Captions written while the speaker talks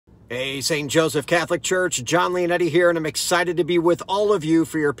Hey, St. Joseph Catholic Church, Jon Leonetti here, and I'm excited to be with all of you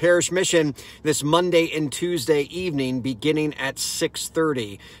for your parish mission this Monday and Tuesday evening, beginning at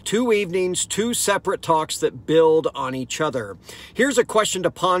 6:30. 2 evenings, 2 separate talks that build on each other. Here's a question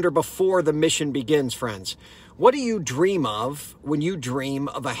to ponder before the mission begins, friends. What do you dream of when you dream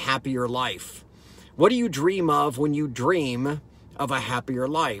of a happier life? What do you dream of when you dream of a happier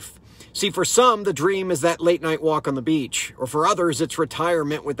life? See, for some, the dream is that late night walk on the beach, or for others, it's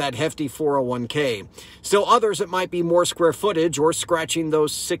retirement with that hefty 401k. Still others, it might be more square footage or scratching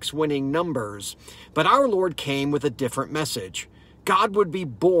those 6 winning numbers. But our Lord came with a different message. God would be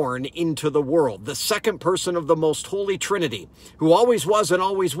born into the world, the second person of the most holy Trinity, who always was and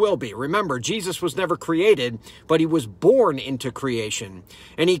always will be. Remember, Jesus was never created, but he was born into creation.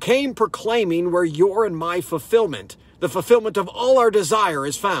 And he came proclaiming where your and my fulfillment, the fulfillment of all our desire,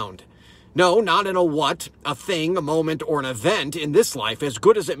 is found. No, not in a what, a thing, a moment, or an event in this life, as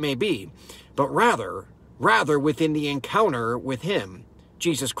good as it may be, but rather within the encounter with him,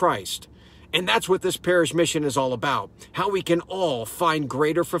 Jesus Christ. And that's what this parish mission is all about, how we can all find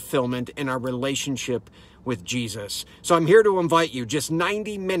greater fulfillment in our relationship with Jesus. So I'm here to invite you, just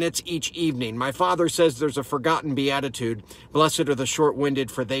 90 minutes each evening. My Father says there's a forgotten beatitude. Blessed are the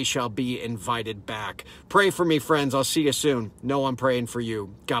short-winded, for they shall be invited back. Pray for me, friends. I'll see you soon. Know I'm praying for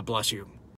you. God bless you.